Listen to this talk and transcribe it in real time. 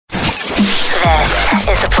This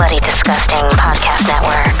is the Bloody Disgusting Podcast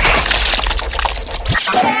Network.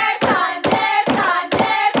 Dare time, dare time,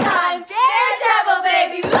 dare time, daredevil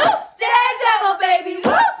baby, whoops, daredevil baby,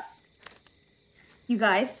 whoops. You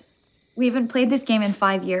guys, we haven't played this game in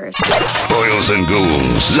 5 years. Boils and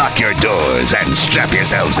ghouls, lock your doors and strap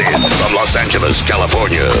yourselves in. From Los Angeles,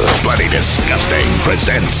 California, Bloody Disgusting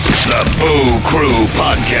presents the Boo Crew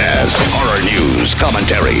Podcast. Horror news,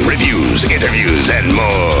 commentary, reviews, interviews, and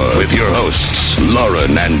more. With your hosts,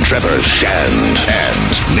 Lauren and Trevor Shand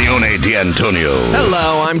and Leone D'Antonio.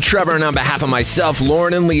 Hello, I'm Trevor, and on behalf of myself,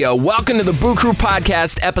 Lauren, and Leo, welcome to the Boo Crew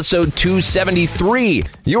Podcast, episode 273.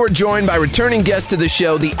 You are joined by returning guest to the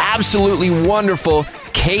show, the absolutely wonderful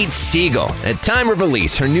Kate Siegel. At time of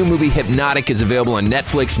release, her new movie HYPNOTIC is available on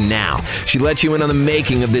Netflix now. She lets you in on the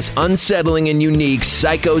making of this unsettling and unique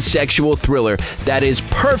psychosexual thriller that is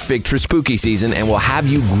perfect for spooky season and will have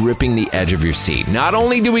you gripping the edge of your seat. Not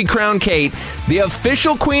only do we crown Kate the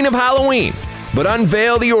official queen of Halloween, but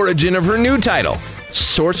unveil the origin of her new title,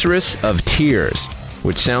 Sorceress of Tears,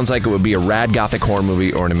 which sounds like it would be a rad gothic horror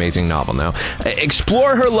movie or an amazing novel. Now,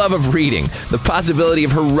 explore her love of reading, the possibility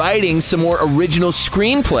of her writing some more original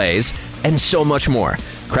screenplays, and so much more.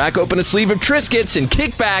 Crack open a sleeve of Triscuits and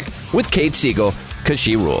kick back with Kate Siegel, because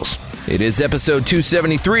she rules. It is episode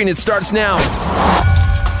 273, and it starts now.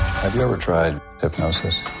 Have you ever tried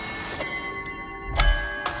hypnosis?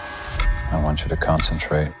 I want you to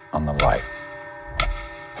concentrate on the light.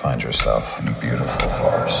 Find yourself in a beautiful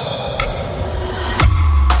forest.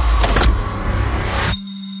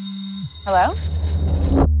 Hello?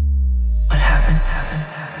 What happened?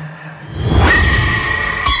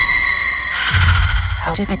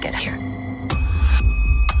 How did I get here?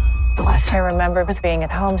 The last I remember was being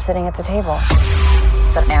at home sitting at the table.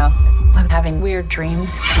 But now, I'm having weird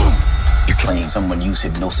dreams. you're claiming someone used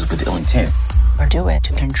hypnosis with ill intent. Or do it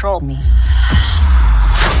to control me.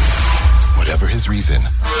 Whatever his reason,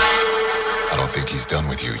 I don't think he's done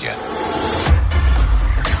with you yet.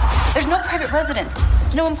 There's no private residence,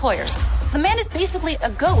 no employers. The man is basically a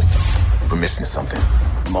ghost. We're missing something.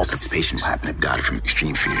 Most of his patients happen to die from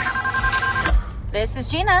extreme fear. This is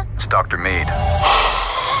Gina. It's Dr. Mead.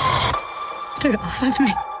 Get it off of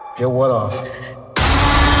me. Get what off?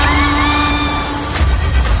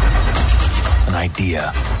 An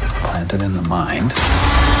idea planted in the mind.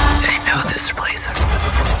 They know this place.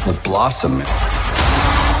 Will blossom into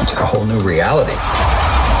a whole new reality.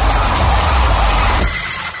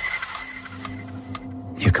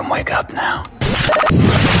 You can wake up now.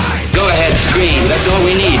 Go ahead, scream. That's all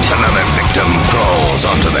we need. Another victim crawls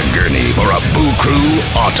onto the gurney for a Boo Crew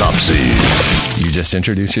autopsy. You just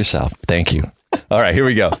introduced yourself. Thank you. All right, here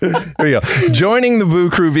we go. Joining the Boo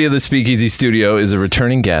Crew via the Speakeasy Studio is a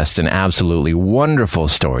returning guest, an absolutely wonderful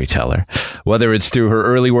storyteller. Whether it's through her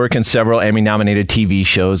early work in several Emmy-nominated TV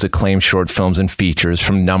shows, acclaimed short films and features,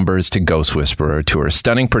 from Numbers to Ghost Whisperer, to her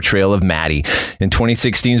stunning portrayal of Maddie in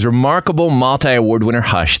 2016's remarkable multi-award winner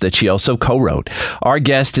Hush that she also co-wrote, our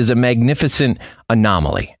guest is a magnificent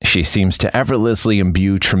anomaly. She seems to effortlessly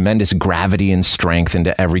imbue tremendous gravity and strength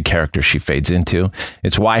into every character she fades into.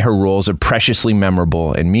 It's why her roles are preciously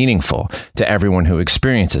memorable and meaningful to everyone who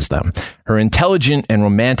experiences them. Her intelligent and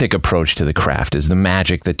romantic approach to the craft is the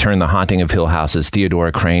magic that turned The Haunting of Hill House's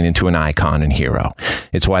Theodora Crane into an icon and hero.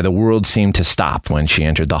 It's why the world seemed to stop when she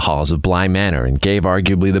entered the halls of Bly Manor and gave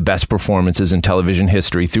arguably the best performances in television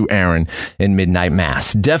history through Aaron in Midnight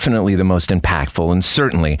Mass. Definitely the most impactful, and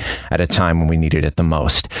certainly at a time when we needed it the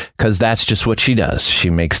most. Because that's just what she does. She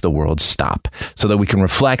makes the world stop so that we can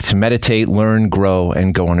reflect, meditate, learn, grow,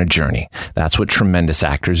 and go on a journey. That's what tremendous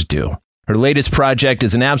actors do. Her latest project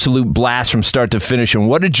is an absolute blast from start to finish, and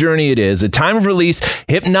what a journey it is. At time of release,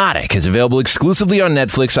 HYPNOTIC is available exclusively on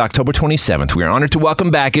Netflix October 27th. We are honored to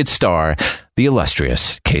welcome back its star, the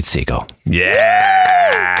illustrious Kate Siegel. Yeah!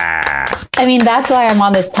 I mean, that's why I'm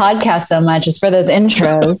on this podcast so much, is for those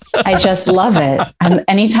intros. I just love it. And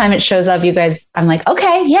anytime it shows up, you guys, I'm like,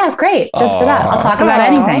 okay, yeah, great. Just for that. I'll talk about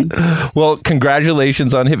anything. Well,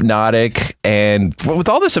 congratulations on HYPNOTIC. And with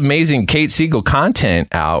all this amazing Kate Siegel content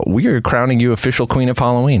out, we are crowning you official queen of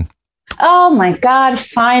Halloween. Oh my God,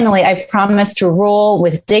 finally. I promise to rule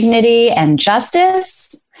with dignity and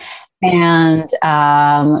justice. And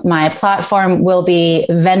my platform will be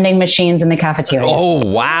vending machines in the cafeteria. Oh,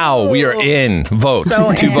 wow. We are in. Vote.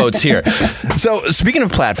 Two votes here. So speaking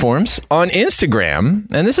of platforms, on Instagram,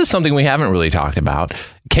 and this is something we haven't really talked about,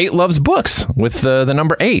 Kate loves books with the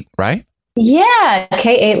number 8, right? Yeah,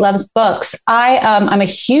 K8 loves books. I'm a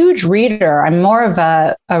huge reader. I'm more of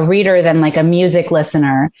a reader than like a music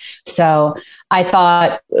listener. So I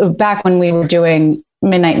thought back when we were doing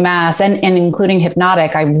Midnight Mass and including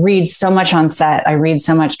Hypnotic, I read so much on set. I read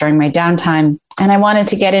so much during my downtime. And I wanted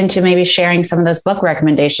to get into maybe sharing some of those book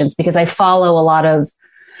recommendations because I follow a lot of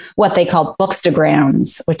what they call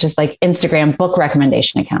bookstagrams, which is like Instagram book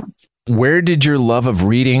recommendation accounts. Where did your love of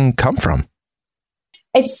reading come from?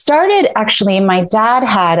 It started actually, my dad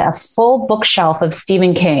had a full bookshelf of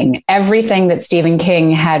Stephen King, everything that Stephen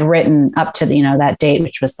King had written up to, that date,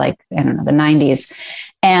 which was like, I don't know, the 90s.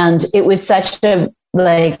 And it was such a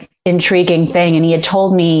intriguing thing. And he had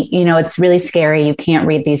told me, it's really scary. You can't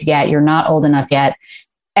read these yet. You're not old enough yet.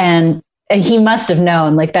 And he must have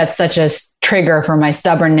known that's such a trigger for my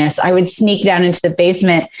stubbornness. I would sneak down into the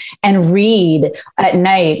basement and read at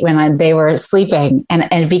night when they were sleeping. And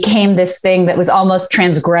it became this thing that was almost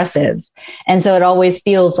transgressive. And so it always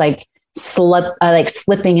feels like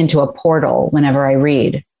slipping into a portal whenever I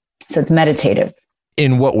read. So it's meditative.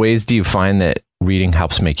 In what ways do you find that reading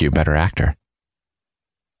helps make you a better actor?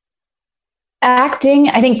 Acting,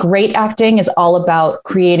 I think great acting is all about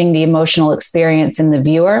creating the emotional experience in the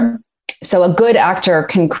viewer. So a good actor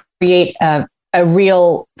can create a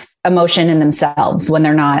real emotion in themselves when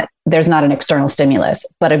there's not an external stimulus,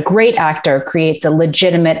 but a great actor creates a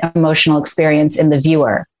legitimate emotional experience in the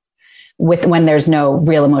viewer when there's no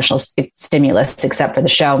real emotional stimulus except for the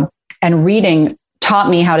show. And reading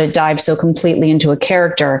taught me how to dive so completely into a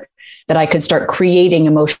character that I could start creating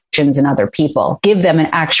emotions in other people, give them an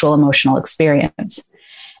actual emotional experience.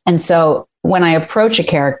 And so when I approach a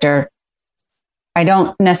character, I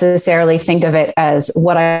don't necessarily think of it as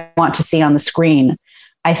what I want to see on the screen.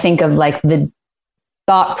 I think of the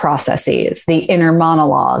thought processes, the inner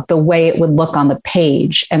monologue, the way it would look on the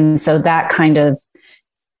page. And so that kind of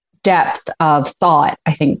depth of thought,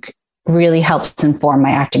 I think, really helps inform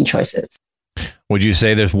my acting choices. Would you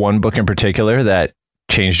say there's one book in particular that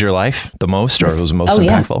changed your life the most or was most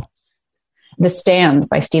impactful? Yeah. The Stand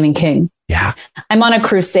by Stephen King. Yeah. I'm on a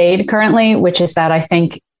crusade currently, which is that I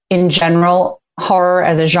think in general, horror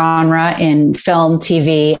as a genre in film,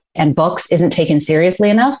 TV, and books isn't taken seriously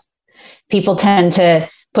enough. People tend to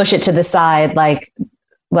push it to the side like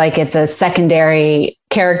it's a secondary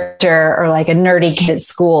character or like a nerdy kid at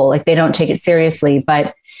school. They don't take it seriously,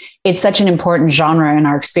 but it's such an important genre in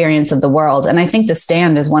our experience of the world. And I think The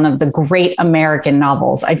Stand is one of the great American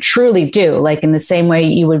novels. I truly do. In the same way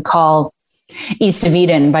you would call East of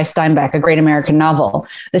Eden by Steinbeck a great American novel.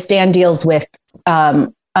 The Stand deals with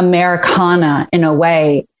Americana in a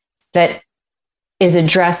way that is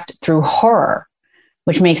addressed through horror,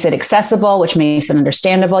 which makes it accessible, which makes it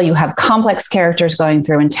understandable. You have complex characters going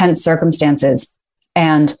through intense circumstances.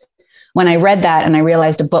 And when I read that and I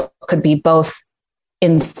realized a book could be both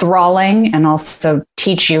enthralling and also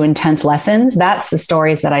teach you intense lessons, that's the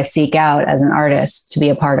stories that I seek out as an artist to be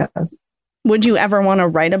a part of. Would you ever want to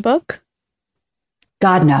write a book?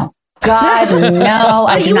 God, no. God, no.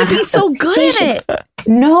 I you would be so good at it.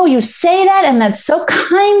 No, you say that, and that's so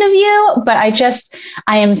kind of you. But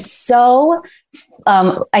I am so,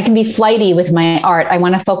 I can be flighty with my art. I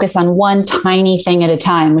want to focus on one tiny thing at a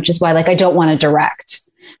time, which is why I don't want to direct,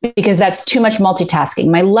 because that's too much multitasking.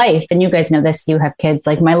 My life, and you guys know this, you have kids,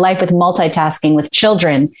 my life with multitasking with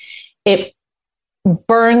children, it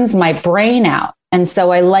burns my brain out. And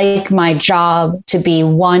so I like my job to be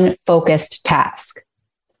one focused task.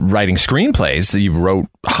 Writing screenplays, you wrote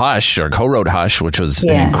Hush or co-wrote Hush, which was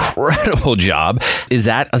an incredible job. Is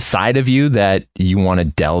that a side of you that you want to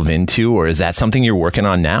delve into, or is that something you're working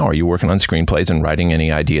on now? Are you working on screenplays and writing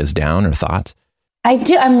any ideas down or thoughts? I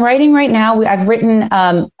do. I'm writing right now. I've written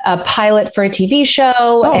a pilot for a TV show.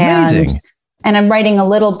 Oh, amazing. And I'm writing a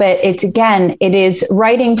little bit. It is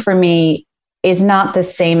writing for me is not the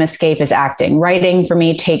same escape as acting. Writing for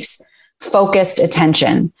me takes focused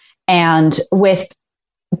attention. And with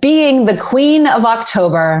being the queen of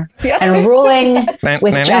October and ruling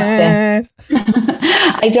with justice,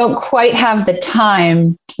 I don't quite have the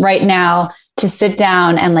time right now to sit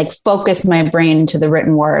down and focus my brain to the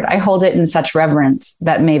written word. I hold it in such reverence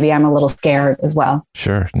that maybe I'm a little scared as well.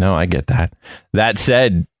 Sure. No, I get that. That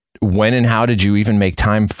said, when and how did you even make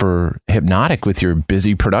time for Hypnotic with your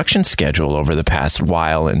busy production schedule over the past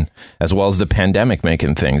while, and as well as the pandemic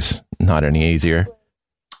making things not any easier?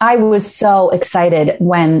 I was so excited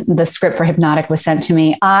when the script for Hypnotic was sent to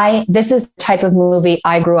me. This is the type of movie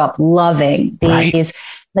I grew up loving. These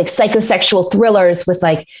psychosexual thrillers with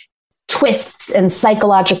twists and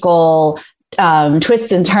psychological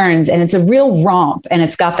twists and turns. And it's a real romp. And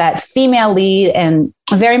it's got that female lead and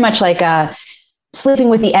very much like a Sleeping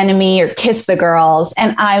with the Enemy or Kiss the Girls.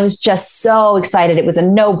 And I was just so excited. It was a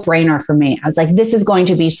no-brainer for me. I was like, this is going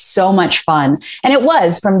to be so much fun. And it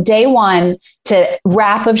was, from day one to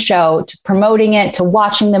wrap of show, to promoting it, to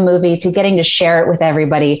watching the movie, to getting to share it with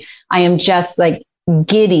everybody. I am just like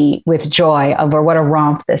giddy with joy over what a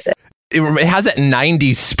romp this is. It has that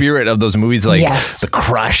 90s spirit of those movies like The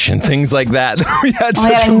Crush and things like that. We had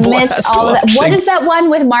such a blast missed all of that. What is that one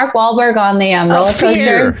with Mark Wahlberg on the roller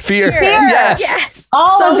coaster? Fear. Yes.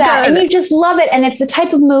 All So of that. good. And you just love it. And it's the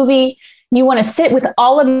type of movie you want to sit with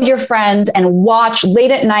all of your friends and watch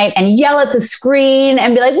late at night and yell at the screen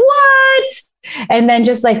and be like, what? And then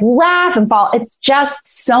just like laugh and fall. It's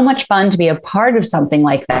just so much fun to be a part of something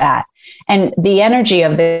like that. And the energy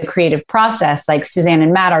of the creative process, like Suzanne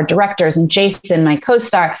and Matt, our directors, and Jason, my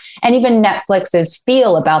co-star, and even Netflix's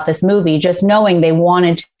feel about this movie, just knowing they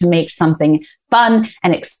wanted to make something fun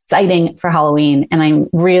and exciting for Halloween. And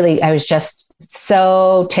I was just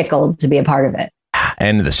so tickled to be a part of it.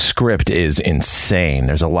 And the script is insane.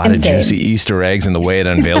 There's a lot of juicy Easter eggs, and the way it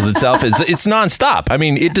unveils itself it's nonstop. I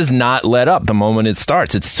mean, it does not let up the moment it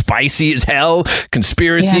starts. It's spicy as hell,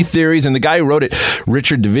 conspiracy theories. And the guy who wrote it,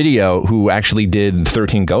 Richard DeVidio, who actually did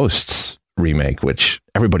 13 Ghosts remake, which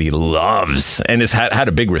everybody loves and has had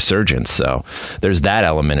a big resurgence. So there's that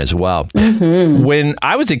element as well. Mm-hmm. When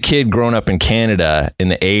I was a kid growing up in Canada in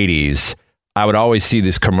the 80s, I would always see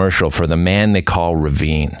this commercial for the man they call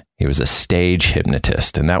Ravine. He was a stage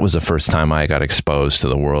hypnotist, and that was the first time I got exposed to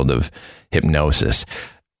the world of hypnosis.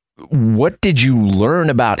 What did you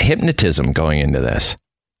learn about hypnotism going into this?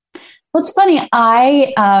 Well, it's funny.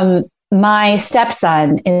 My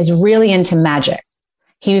stepson is really into magic.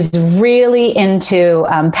 He was really into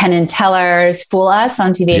Penn and Teller's Fool Us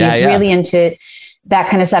on TV. And he's really into that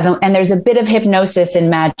kind of stuff. And there's a bit of hypnosis in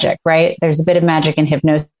magic, right? There's a bit of magic in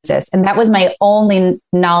hypnosis. And that was my only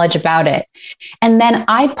knowledge about it. And then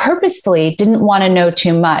I purposefully didn't want to know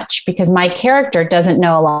too much because my character doesn't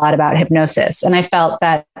know a lot about hypnosis. And I felt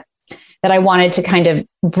that I wanted to kind of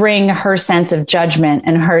bring her sense of judgment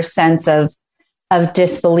and her sense of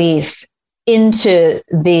disbelief into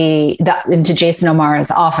into Jason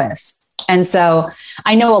O'Mara's office. And so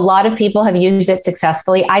I know a lot of people have used it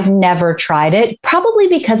successfully. I've never tried it, probably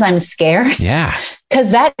because I'm scared. Yeah.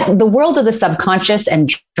 Because the world of the subconscious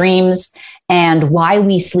and dreams and why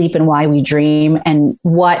we sleep and why we dream and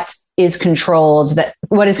what is controlling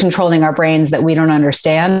our brains that we don't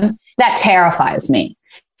understand, that terrifies me.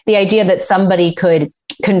 The idea that somebody could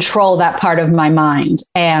control that part of my mind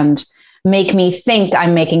and make me think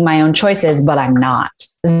I'm making my own choices, but I'm not.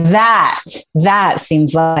 That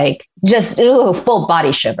seems like just full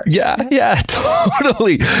body shivers. Yeah,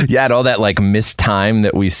 totally. Yeah, and all that like missed time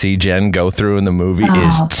that we see Jen go through in the movie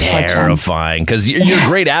is terrifying because you're a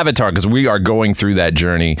great avatar because we are going through that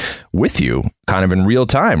journey with you kind of in real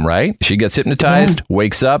time, right? She gets hypnotized,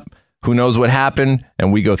 wakes up, who knows what happened?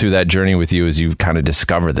 And we go through that journey with you as you kind of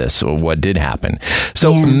discover this of what did happen.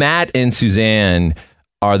 So Matt and Suzanne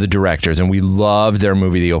are the directors, and we love their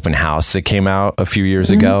movie, The Open House, that came out a few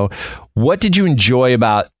years ago. What did you enjoy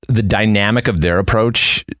about the dynamic of their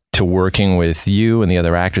approach to working with you and the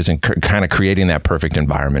other actors and kind of creating that perfect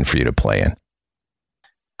environment for you to play in?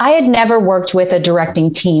 I had never worked with a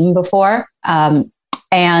directing team before.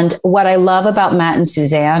 And what I love about Matt and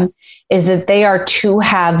Suzanne is that they are two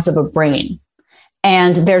halves of a brain.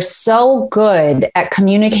 And they're so good at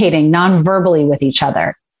communicating non-verbally with each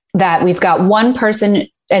other that we've got one person,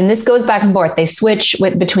 and this goes back and forth. They switch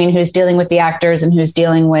between who's dealing with the actors and who's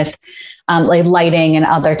dealing with like lighting and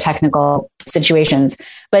other technical situations,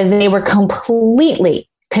 but they were completely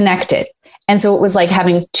connected. And so it was like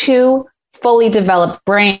having two fully developed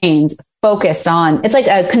brains focused on, it's like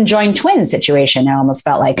a conjoined twin situation. It almost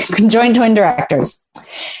felt like conjoined twin directors.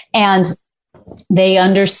 And they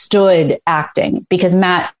understood acting because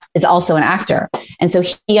Matt is also an actor. And so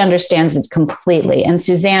he understands it completely. And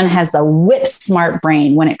Suzanne has the whip smart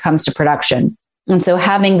brain when it comes to production. And so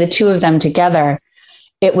having the two of them together,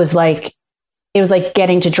 it was like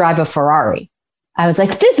getting to drive a Ferrari. I was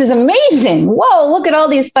like, this is amazing. Whoa, look at all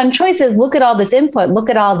these fun choices. Look at all this input. Look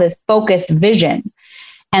at all this focused vision.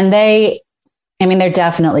 And they're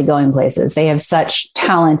definitely going places. They have such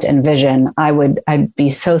talent and vision. I'd be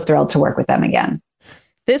so thrilled to work with them again.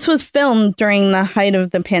 This was filmed during the height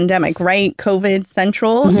of the pandemic, right? COVID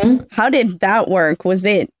central. Mm-hmm. How did that work? Was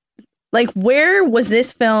it like, where was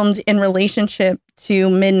this filmed in relationship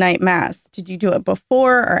to Midnight Mass? Did you do it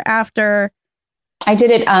before or after? I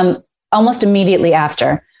did it almost immediately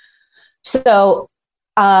after. So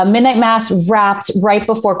Midnight Mass wrapped right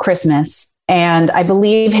before Christmas. And I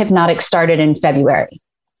believe Hypnotic started in February.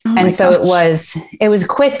 And so it was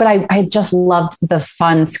quick, but I just loved the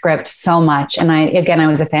fun script so much. And I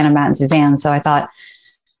was a fan of Matt and Suzanne. So I thought,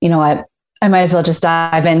 you know what, I might as well just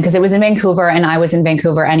dive in because it was in Vancouver and I was in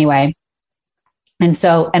Vancouver anyway.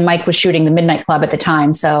 And Mike was shooting the Midnight Club at the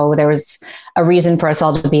time. So there was a reason for us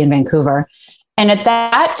all to be in Vancouver. And at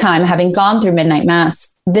that time, having gone through Midnight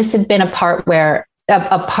Mass, this had been a part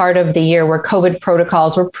of the year where COVID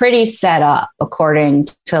protocols were pretty set up according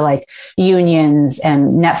to like unions,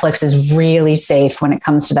 and Netflix is really safe when it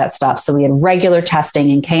comes to that stuff. So we had regular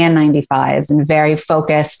testing in KN95s and very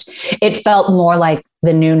focused. It felt more like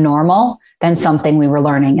the new normal than something we were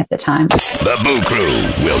learning at the time. The Boo Crew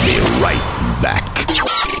will be right back.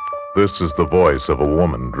 This is the voice of a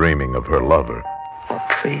woman dreaming of her lover. Oh,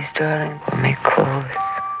 please, darling, pull me close.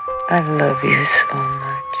 I love you so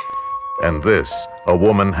much. And this, a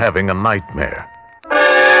woman having a nightmare.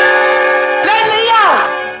 Let me out!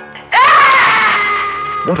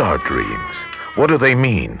 Ah! What are dreams? What do they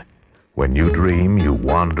mean? When you dream, you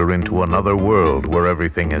wander into another world where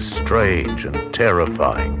everything is strange and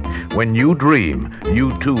terrifying. When you dream,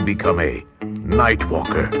 you too become a night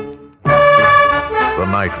walker. The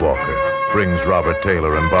Night Walker brings Robert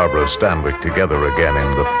Taylor and Barbara Stanwyck together again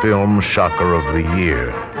in the film shocker of the year.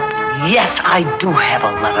 Yes, I do have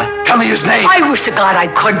a lover. Tell me his name. I wish to God I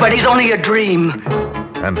could, but he's only a dream.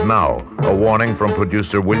 And now, a warning from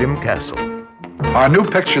producer William Castle. Our new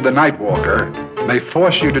picture, The Night Walker, may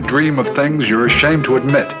force you to dream of things you're ashamed to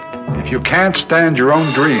admit. If you can't stand your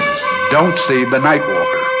own dreams, don't see The Night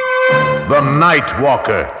Walker. The Night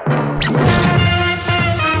Walker.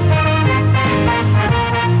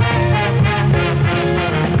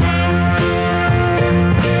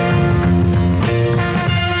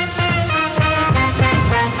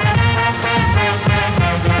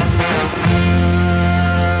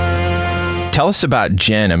 Tell us about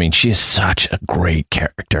Jen. I mean, she is such a great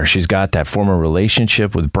character. She's got that former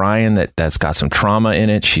relationship with Brian that's got some trauma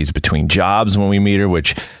in it. She's between jobs when we meet her,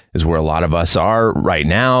 which is where a lot of us are right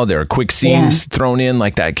now. There are quick scenes thrown in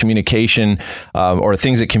like that communication or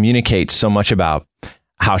things that communicate so much about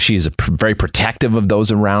how she's very protective of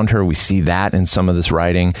those around her. We see that in some of this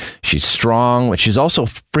writing. She's strong, but she's also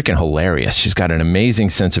freaking hilarious. She's got an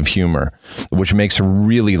amazing sense of humor, which makes her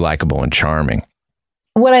really likable and charming.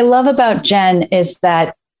 What I love about Jen is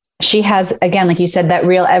that she has, again, like you said, that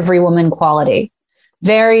real every woman quality.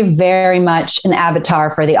 Very, very much an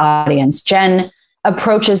avatar for the audience. Jen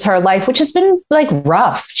approaches her life, which has been like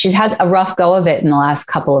rough. She's had a rough go of it in the last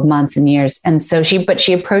couple of months and years. And so she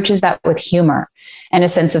approaches that with humor and a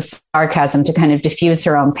sense of sarcasm to kind of diffuse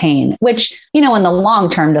her own pain, which, you know, in the long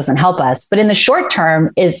term doesn't help us, but in the short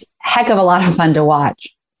term is a heck of a lot of fun to watch.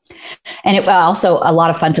 And it also a lot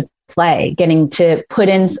of fun to play, getting to put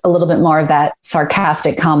in a little bit more of that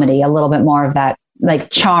sarcastic comedy, a little bit more of that like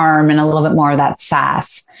charm and a little bit more of that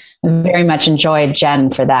sass. I very much enjoyed Jen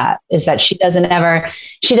for that, is that she doesn't ever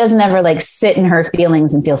like sit in her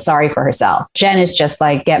feelings and feel sorry for herself. Jen is just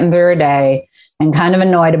like getting through her day and kind of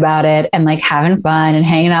annoyed about it and like having fun and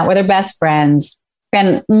hanging out with her best friends.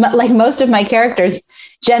 And like most of my characters,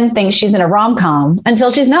 Jen thinks she's in a rom-com until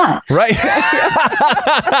she's not. Right.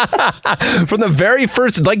 From the very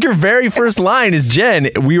first, like your very first line is Jen.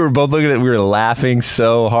 We were both looking at it. We were laughing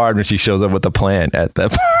so hard when she shows up with the plant at the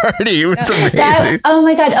party. It was amazing. Oh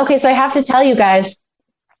my God. Okay. So I have to tell you guys,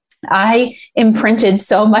 I imprinted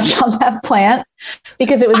so much on that plant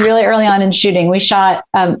because it was really early on in shooting. We shot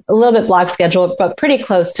a little bit block schedule, but pretty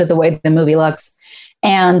close to the way the movie looks.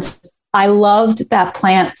 And I loved that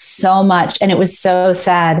plant so much, and it was so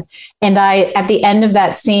sad. And at the end of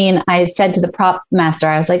that scene, I said to the prop master,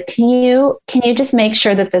 I was like, can you just make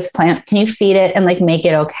sure that this plant, can you feed it and like make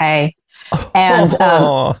it okay? And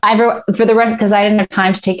for the rest, because I didn't have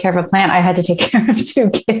time to take care of a plant, I had to take care of 2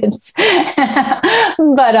 kids.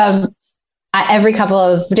 But every couple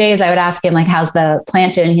of days I would ask him like, how's the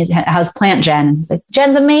plant doing? How's plant Jen? And he's like,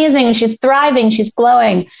 Jen's amazing. She's thriving. She's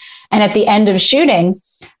glowing. And at the end of shooting,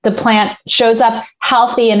 the plant shows up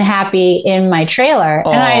healthy and happy in my trailer.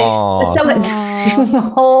 And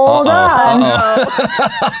hold on.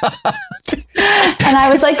 And I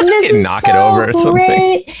was like, this is knock so it over or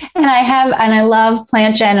great. Something. And I love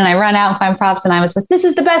Plant Jen, and I run out and find props. And I was like, this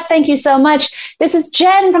is the best. Thank you so much. This is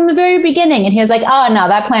Jen from the very beginning. And he was like, oh no,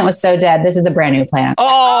 that plant was so dead. This is a brand new plant.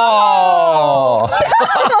 Oh.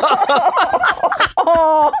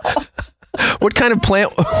 What kind of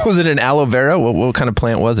plant was it? An aloe vera? What kind of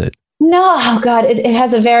plant was it? No, oh God, it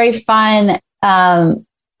has a very fun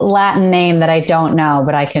Latin name that I don't know,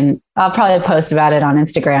 but I'll probably post about it on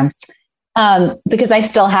Instagram. Because I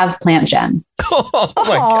still have Plant Gen. Oh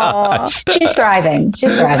my gosh. She's thriving.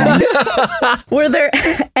 Were there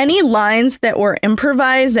any lines that were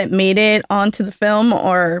improvised that made it onto the film,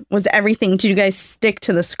 or was everything, did you guys stick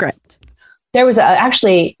to the script? There was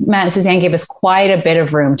actually, Matt and Suzanne gave us quite a bit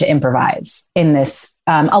of room to improvise in this.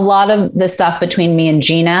 A lot of the stuff between me and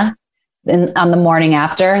Gina on the morning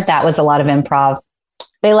after, that was a lot of improv.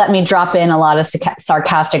 They let me drop in a lot of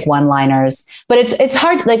sarcastic one-liners, but it's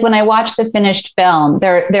hard. Like when I watch the finished film,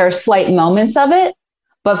 there are slight moments of it,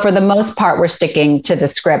 but for the most part, we're sticking to the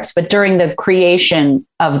scripts. But during the creation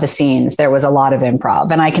of the scenes, there was a lot of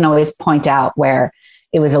improv, and I can always point out where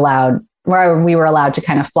it was allowed, where we were allowed to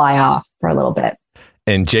kind of fly off for a little bit.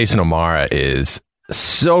 And Jason O'Mara is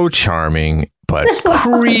so charming, but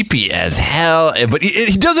creepy as hell. But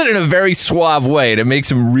he does it in a very suave way, and it makes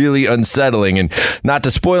him really unsettling. And not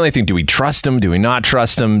to spoil anything, do we trust him? Do we not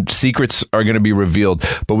trust him? Secrets are going to be revealed,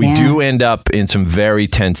 but we do end up in some very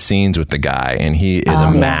tense scenes with the guy, and he is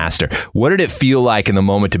a master. What did it feel like in the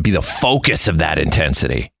moment to be the focus of that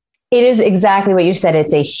intensity? It is exactly what you said.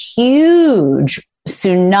 It's a huge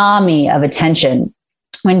tsunami of attention.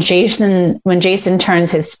 When Jason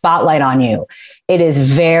turns his spotlight on you, it is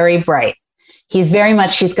very bright. He's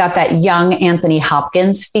got that young Anthony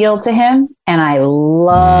Hopkins feel to him. And I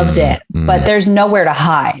loved it, but there's nowhere to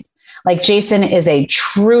hide. Like Jason is a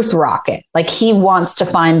truth rocket. Like he wants to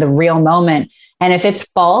find the real moment. And if it's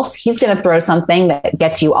false, he's going to throw something that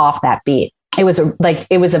gets you off that beat. He's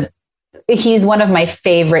one of my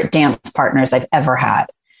favorite dance partners I've ever had.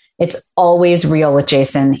 It's always real with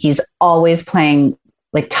Jason. He's always playing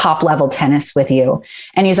like top level tennis with you.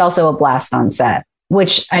 And he's also a blast on set,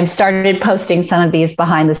 which I've started posting some of these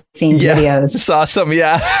behind the scenes videos. Saw some, and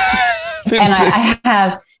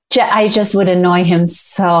I just would annoy him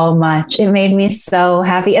so much. It made me so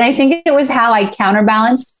happy. And I think it was how I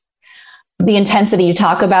counterbalanced the intensity you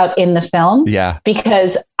talk about in the film. Yeah.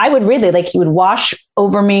 Because I would really he would wash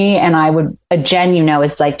over me, and Jen,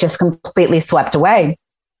 is like just completely swept away.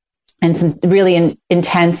 And some really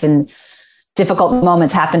intense and difficult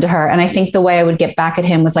moments happened to her. And I think the way I would get back at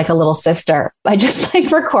him was like a little sister by just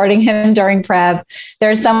recording him during prep.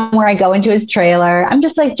 There's somewhere I go into his trailer. I'm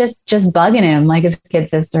just just bugging him like his kid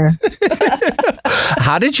sister.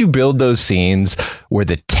 How did you build those scenes where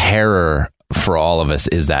the terror for all of us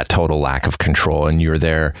is that total lack of control, and you're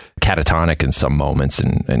there catatonic in some moments,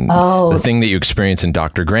 and the thing that you experience in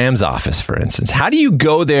Dr. Graham's office, for instance? How do you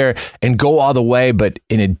go there and go all the way, but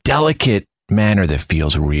in a delicate manner that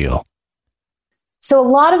feels real? So a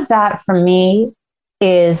lot of that for me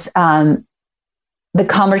is the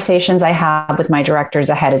conversations I have with my directors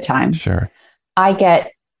ahead of time. Sure. I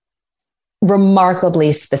get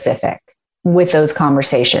remarkably specific with those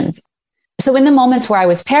conversations. So in the moments where I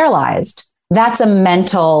was paralyzed, that's a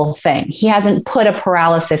mental thing. He hasn't put a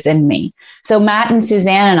paralysis in me. So Matt and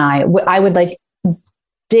Suzanne and I would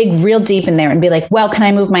dig real deep in there and be like, well, can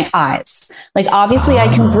I move my eyes? Obviously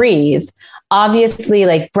I can breathe.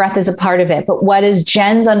 Obviously, breath is a part of it, but what is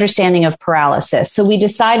Jen's understanding of paralysis? So we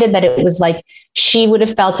decided that it was she would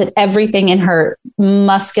have felt it, everything in her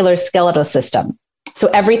muscular skeletal system. So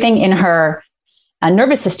everything in her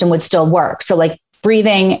nervous system would still work. So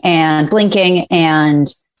breathing and blinking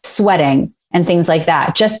and sweating and things like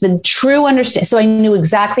that. Just the true understanding. So I knew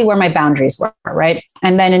exactly where my boundaries were, right?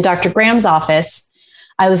 And then in Dr. Graham's office,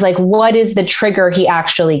 I was like, what is the trigger he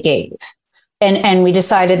actually gave? And we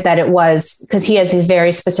decided that it was because he has these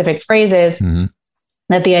very specific phrases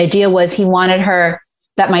that the idea was he wanted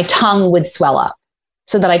that my tongue would swell up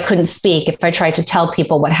so that I couldn't speak if I tried to tell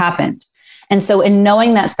people what happened. And so in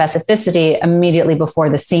knowing that specificity immediately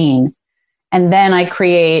before the scene, and then I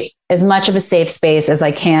create as much of a safe space as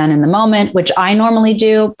I can in the moment, which I normally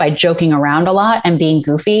do by joking around a lot and being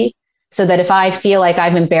goofy. So that if I feel like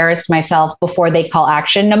I've embarrassed myself before they call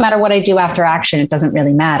action, no matter what I do after action, it doesn't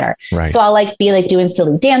really matter. Right. So I'll be doing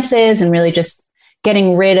silly dances and really just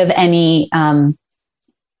getting rid of any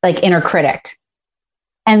inner critic.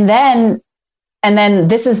 And then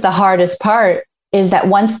this is the hardest part, is that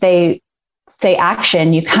once they say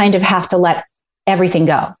action, you kind of have to let everything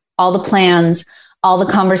go, all the plans, all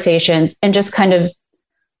the conversations, and just kind of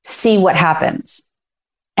see what happens.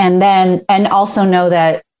 And also know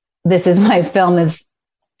that this is my film is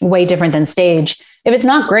way different than stage. If it's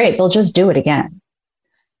not great, they'll just do it again.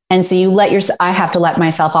 And so I have to let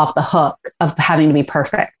myself off the hook of having to be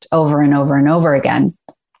perfect over and over and over again.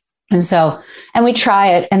 And we try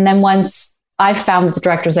it. And then once I've found that the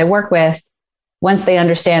directors I work with, once they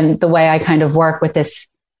understand the way I kind of work with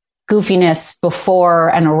this goofiness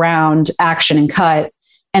before and around action and cut,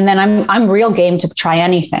 and then I'm real game to try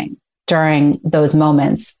anything during those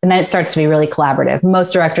moments. And then it starts to be really collaborative.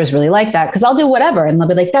 Most directors really like that because I'll do whatever. And they'll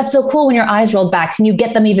be like, that's so cool when your eyes rolled back. Can you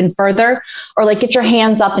get them even further? Or like get your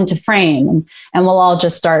hands up into frame, and we'll all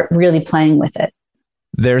just start really playing with it.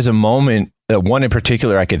 There's a moment, one in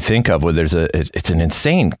particular I could think of where it's an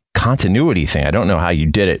insane continuity thing. I don't know how you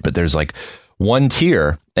did it, but there's like one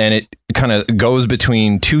tear and it kind of goes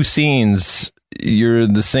between two scenes. You're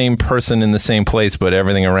the same person in the same place, but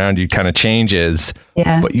everything around you kind of changes.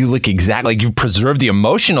 Yeah. But you look exactly like you've preserved the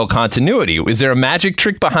emotional continuity. Is there a magic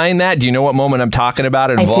trick behind that? Do you know what moment I'm talking about?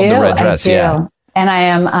 It involved the red dress. I do. Yeah. And I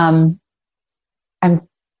am, I'm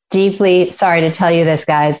deeply sorry to tell you this,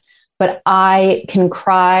 guys, but I can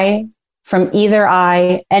cry from either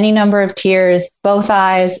eye, any number of tears, both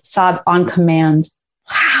eyes, sob on command.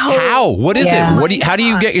 Wow. How? What is it? How do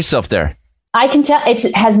you get yourself there? I can tell it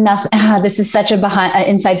has nothing. This is such a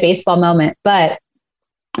inside baseball moment, but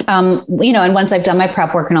and once I've done my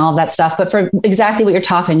prep work and all of that stuff, but for exactly what you're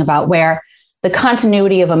talking about, where the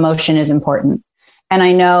continuity of emotion is important. And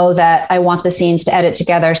I know that I want the scenes to edit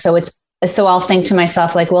together. So I'll think to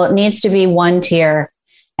myself, like, well, it needs to be one tear,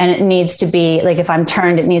 and it needs to be like, if I'm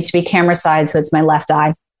turned, it needs to be camera side. So it's my left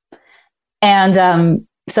eye. And,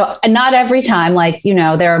 so not every time,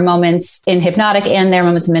 there are moments in Hypnotic and there are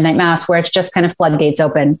moments in Midnight Mass where it's just kind of floodgates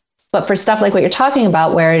open. But for stuff like what you're talking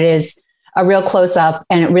about, where it is a real close up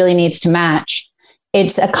and it really needs to match,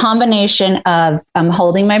 it's a combination of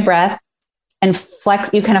holding my breath and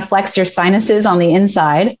you kind of flex your sinuses on the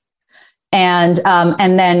inside, and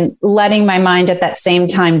then letting my mind at that same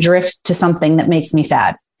time drift to something that makes me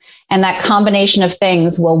sad. And that combination of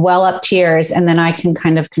things will well up tears, and then I can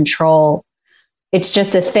kind of control. It's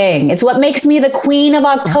just a thing. It's what makes me the queen of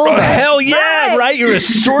October. Oh, hell yeah, right? You're a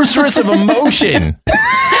sorceress of emotion.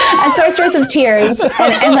 A sorceress of tears.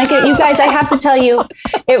 And like, you guys, I have to tell you,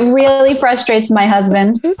 it really frustrates my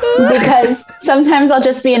husband because sometimes I'll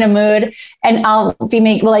just be in a mood and I'll be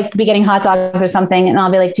getting hot dogs or something. And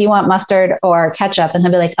I'll be like, do you want mustard or ketchup? And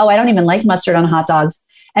he'll be like, oh, I don't even like mustard on hot dogs.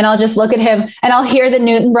 And I'll just look at him and I'll hear the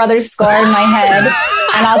Newton Brothers score in my head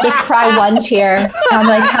and I'll just cry one tear. And I'm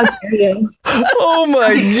like, how dare you? Oh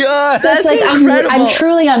my God. That's like, incredible. I'm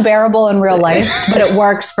truly unbearable in real life, but it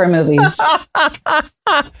works for movies.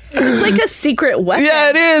 It's like a secret weapon. Yeah,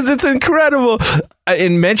 it is. It's incredible.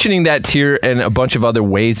 In mentioning that tear and a bunch of other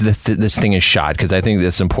ways that this thing is shot, because I think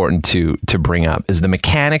that's important to bring up, is the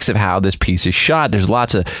mechanics of how this piece is shot. There's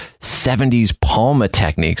lots of 70s Palma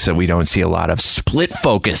techniques that we don't see a lot of. Split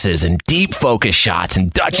focuses and deep focus shots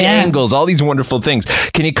and Dutch angles, all these wonderful things.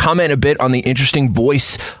 Can you comment a bit on the interesting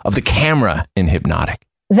voice of the camera in Hypnotic?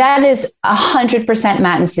 That is 100%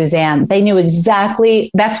 Matt and Suzanne. They knew exactly,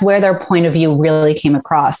 that's where their point of view really came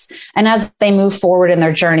across. And as they move forward in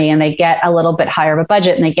their journey and they get a little bit higher of a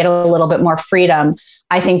budget and they get a little bit more freedom,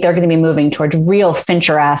 I think they're going to be moving towards real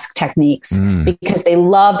Fincher-esque techniques because they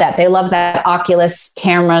love that. They love that Oculus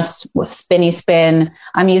camera with spinny spin.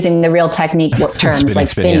 I'm using the real technique terms like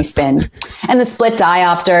spinny spin and the split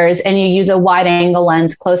diopters, and you use a wide angle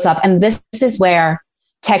lens close up. And this is where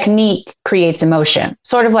technique creates emotion,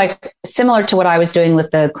 sort of like similar to what I was doing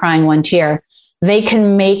with the crying one tear. They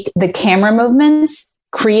can make the camera movements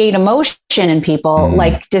create emotion in people,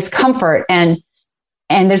 like discomfort. And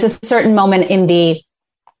there's a certain moment in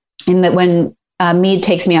when Mead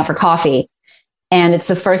takes me out for coffee, and it's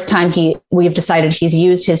the first time we've decided he's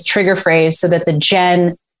used his trigger phrase so that the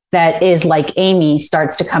Jen that is like Amy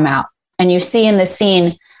starts to come out. And you see in this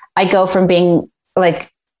scene, I go from being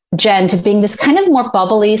like Jen to being this kind of more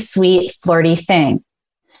bubbly, sweet, flirty thing.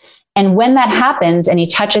 And when that happens and he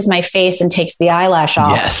touches my face and takes the eyelash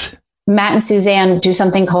off, Matt and Suzanne do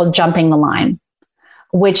something called jumping the line,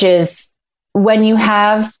 which is when you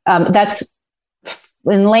have, that's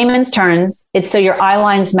in layman's terms, it's so your eye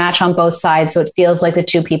lines match on both sides. So it feels like the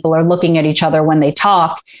two people are looking at each other when they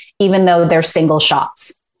talk, even though they're single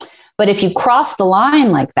shots. But if you cross the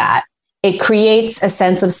line like that, it creates a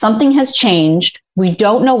sense of something has changed. We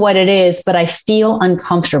don't know what it is, but I feel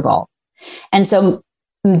uncomfortable. And so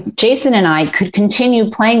Jason and I could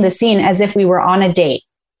continue playing the scene as if we were on a date,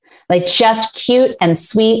 like just cute and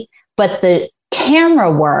sweet. But the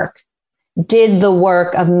camera work did the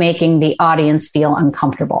work of making the audience feel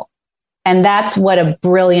uncomfortable. And that's what a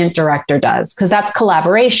brilliant director does, because that's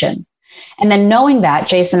collaboration. And then knowing that,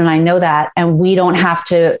 Jason and I know that, and we don't have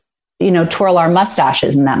to, twirl our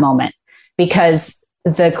mustaches in that moment, because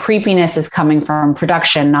the creepiness is coming from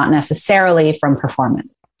production, not necessarily from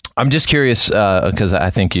performance. I'm just curious, because I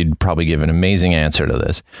think you'd probably give an amazing answer to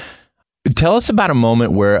this. Tell us about a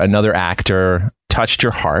moment where another actor touched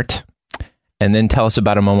your heart, and then tell us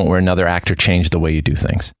about a moment where another actor changed the way you do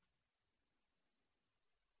things.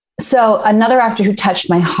 So another actor who touched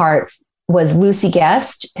my heart was Lucy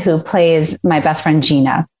Guest, who plays my best friend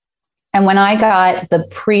Gina. And when I got the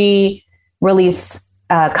pre-release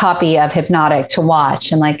copy of Hypnotic to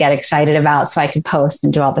watch and like get excited about so I could post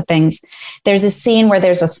and do all the things, there's a scene where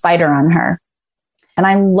there's a spider on her. And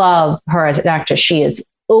I love her as an actress. She is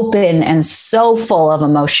open and so full of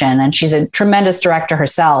emotion, and she's a tremendous director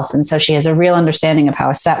herself. And so she has a real understanding of how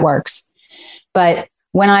a set works. But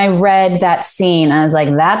when I read that scene, I was like,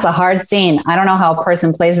 that's a hard scene. I don't know how a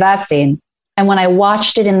person plays that scene. And when I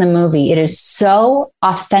watched it in the movie, it is so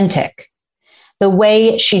authentic. The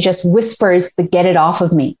way she just whispers the "get it off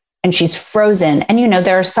of me," and she's frozen. And, you know,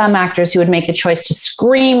 there are some actors who would make the choice to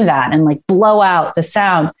scream that and like blow out the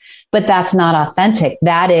sound, but that's not authentic.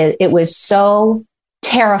 It was so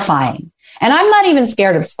terrifying. And I'm not even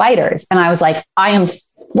scared of spiders. And I was like, I am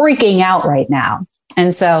freaking out right now.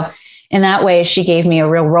 And so in that way, she gave me a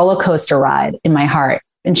real roller coaster ride in my heart.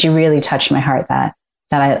 And she really touched my heart and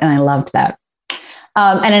I loved that.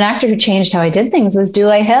 And an actor who changed how I did things was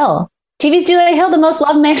Dule Hill. TV's Dule Hill, the most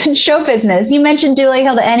loved man in show business. You mention Dule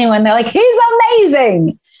Hill to anyone, they're like, he's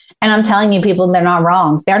amazing. And I'm telling you, people, they're not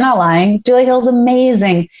wrong. They're not lying. Dule Hill's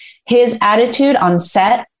amazing. His attitude on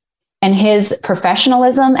set and his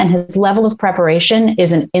professionalism and his level of preparation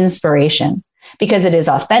is an inspiration because it is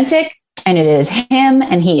authentic and it is him.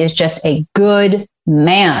 And he is just a good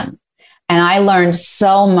man. And I learned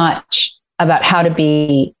so much about how to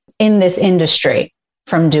be in this industry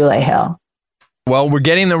from Dule Hill. Well, we're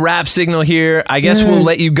getting the wrap signal here. I guess we'll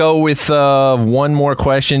let you go with one more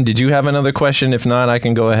question. Did you have another question? If not, I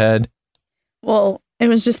can go ahead. Well, it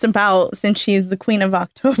was just about, since she's the queen of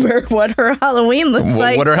October, what her Halloween looks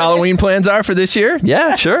like. What her Halloween plans are for this year?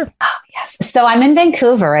 Yeah, sure. Oh, yes. So I'm in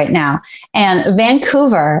Vancouver right now, and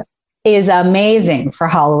Vancouver is amazing for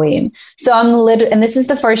Halloween. So and this is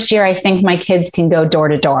the first year I think my kids can go door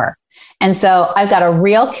to door. And so I've got a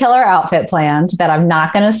real killer outfit planned that I'm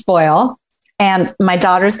not going to spoil. And my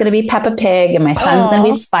daughter's going to be Peppa Pig and my son's going to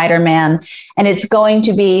be Spider-Man. And it's going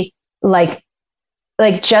to be like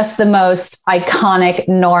just the most iconic,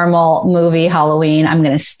 normal movie Halloween. I'm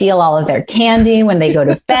going to steal all of their candy when they go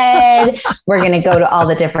to bed. We're going to go to all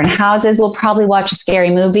the different houses. We'll probably watch a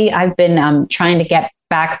scary movie. I've been trying to get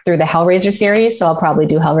back through the Hellraiser series. So I'll probably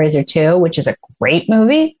do Hellraiser 2, which is a great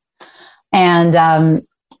movie. And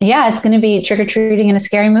yeah, it's going to be trick-or-treating in a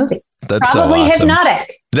scary movie. That's probably so awesome.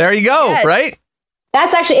 Hypnotic. There you go, yes. Right?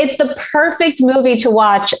 That's actually, it's the perfect movie to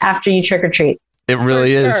watch after you trick or treat. It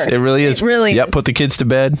really is. Sure. It really is. It really Yep. Put the kids to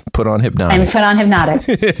bed, put on Hypnotic. And put on Hypnotic.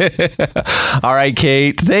 All right,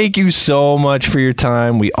 Kate, thank you so much for your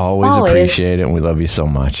time. We always appreciate it, and we love you so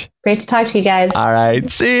much. Great to talk to you guys. All right.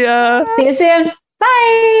 See ya. See you soon.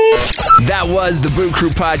 Bye. That was the Boo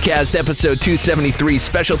Crew Podcast, episode 273.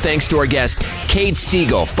 Special thanks to our guest, Kate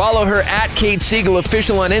Siegel. Follow her at Kate Siegel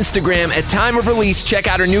Official on Instagram. At time of release, check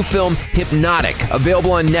out her new film, Hypnotic,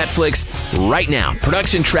 available on Netflix right now.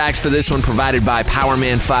 Production tracks for this one provided by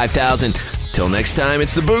Powerman 5000. Till next time,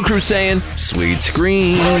 it's the Boo Crew saying, sweet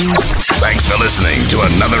screams. Thanks for listening to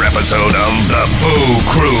another episode of the Boo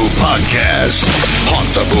Crew Podcast.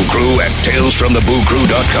 Haunt the Boo Crew at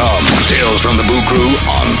talesfromthebooCrew.com. Tales from the Boo Crew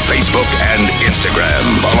on Facebook and Instagram.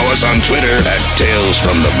 Follow us on Twitter at Tales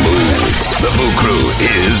from the Boo. The Boo Crew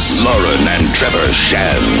is Lauren and Trevor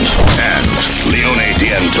Shand and Leone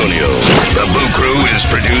D'Antonio. The Boo Crew is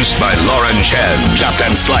produced by Lauren Shand, chopped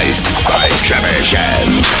and sliced by Trevor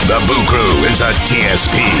Shand. The Boo Crew is a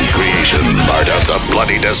TSP creation, part of the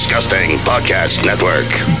Bloody Disgusting Podcast Network.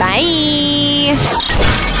 Bye.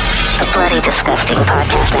 The Bloody Disgusting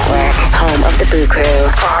Podcast Network, home of the Boo Crew.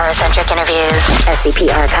 For horror-centric interviews, SCP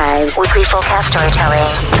archives, weekly full-cast storytelling,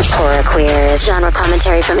 horror queers, genre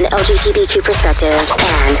commentary from an LGBTQ perspective,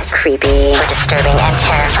 and creepy. For disturbing and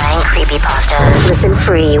terrifying creepypastas. Listen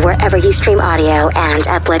free wherever you stream audio and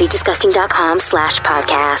at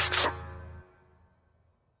bloodydisgusting.com/podcasts.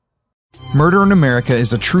 Murder in America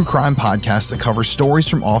is a true crime podcast that covers stories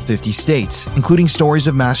from all 50 states, including stories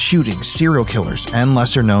of mass shootings, serial killers, and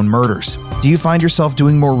lesser-known murders. Do you find yourself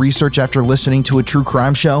doing more research after listening to a true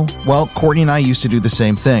crime show? Well, Courtney and I used to do the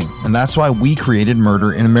same thing, and that's why we created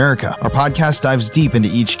Murder in America. Our podcast dives deep into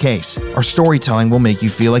each case. Our storytelling will make you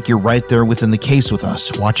feel like you're right there within the case with us,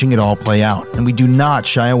 watching it all play out, and we do not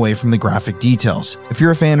shy away from the graphic details. If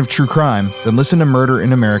you're a fan of true crime, then listen to Murder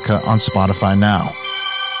in America on Spotify now.